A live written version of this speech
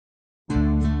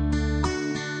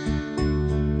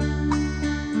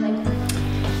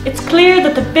It's clear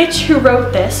that the bitch who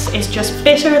wrote this is just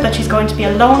bitter that she's going to be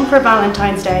alone for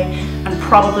Valentine's Day and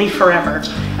probably forever.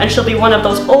 And she'll be one of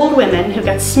those old women who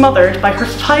gets smothered by her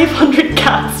 500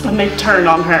 cats when they turn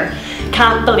on her.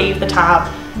 Can't believe the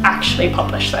Tab actually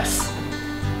published this.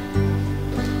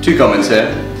 2 comments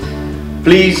here.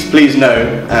 Please, please no,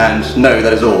 and no,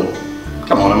 that is all.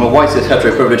 Come on, I'm a white cis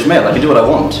hetero-privileged male, I can do what I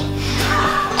want.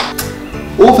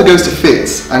 Author goes to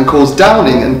Fitz and calls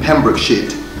Downing and Pembroke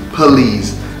shit.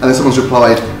 Please. And then someone's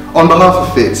replied, on behalf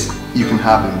of Fitz, you can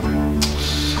have him.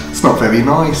 It's not very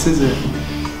nice, is it?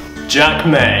 Jack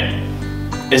May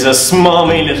is a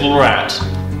smarmy little rat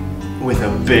with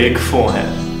a big forehead.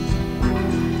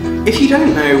 If you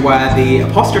don't know where the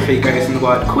apostrophe goes in the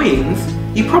word Queens,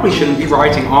 you probably shouldn't be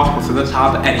writing articles for the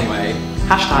Tab anyway.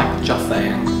 Hashtag just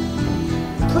saying.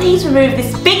 Please remove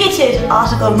this bigoted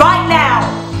article right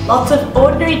now! Lots of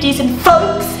ordinary decent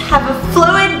folks have a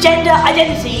fluid gender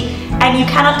identity and you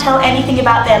cannot tell anything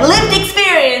about their lived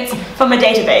experience from a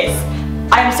database.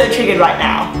 I am so triggered right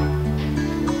now.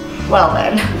 Well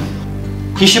then.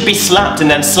 He should be slapped and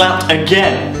then slapped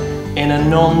again in a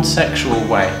non-sexual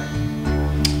way.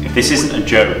 If this isn't a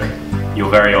joke, you're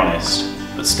very honest,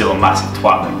 but still a massive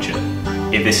twat lecture.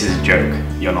 If this is a joke,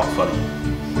 you're not funny.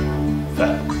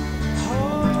 Fair.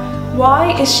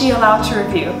 Why is she allowed to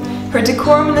review? Her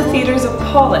decorum in the theatre is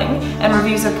appalling, and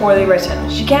reviews are poorly written.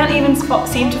 She can't even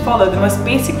seem to follow the most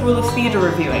basic rule of theatre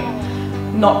reviewing,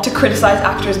 not to criticise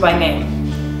actors by name.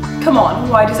 Come on,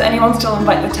 why does anyone still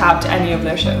invite the Tab to any of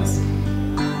their shows?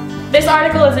 This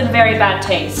article is in very bad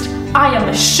taste. I am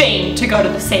ashamed to go to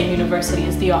the same university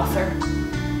as the author.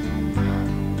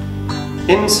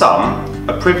 In sum,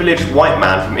 a privileged white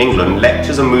man from England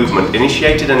lectures a movement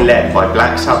initiated and led by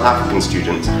black South African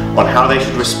students on how they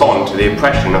should respond to the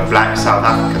oppression of black South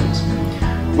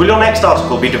Africans. Will your next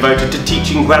article be devoted to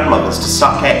teaching grandmothers to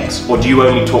suck eggs, or do you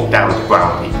only talk down to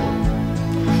brown people?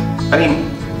 I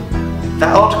mean,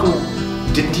 that article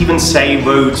didn't even say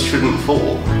roads shouldn't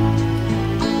fall.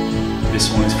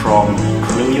 This one is from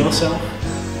Krill Yourself.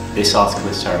 This article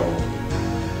is terrible.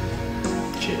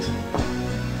 Cheers.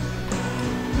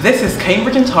 This is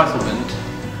Cambridge entitlement,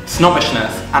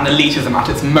 snobbishness, and elitism at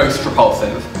its most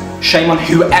repulsive. Shame on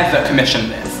whoever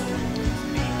commissioned this.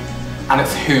 And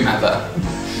it's whomever.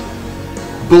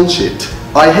 Bullshit.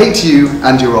 I hate you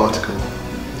and your article.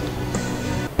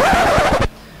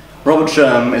 Robert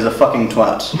Sherm is a fucking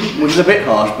twat, which is a bit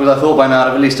harsh because I thought by now I'd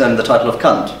have at least earned the title of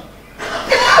cunt.